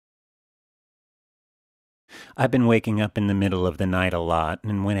I've been waking up in the middle of the night a lot,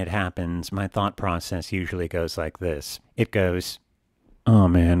 and when it happens, my thought process usually goes like this. It goes, oh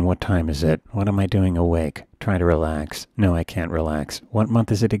man, what time is it? What am I doing awake? Try to relax. No, I can't relax. What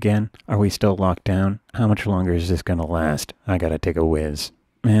month is it again? Are we still locked down? How much longer is this gonna last? I gotta take a whiz.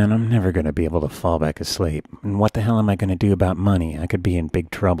 Man, I'm never going to be able to fall back asleep. And what the hell am I going to do about money? I could be in big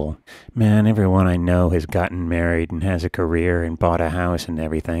trouble. Man, everyone I know has gotten married and has a career and bought a house and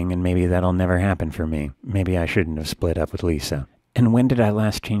everything, and maybe that'll never happen for me. Maybe I shouldn't have split up with Lisa. And when did I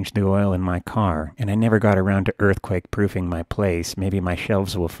last change the oil in my car? And I never got around to earthquake-proofing my place. Maybe my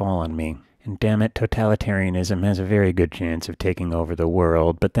shelves will fall on me. And damn it, totalitarianism has a very good chance of taking over the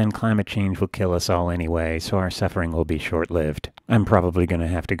world, but then climate change will kill us all anyway, so our suffering will be short-lived. I'm probably going to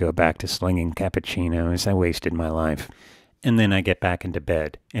have to go back to slinging cappuccinos. I wasted my life. And then I get back into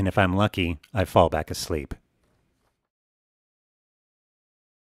bed, and if I'm lucky, I fall back asleep.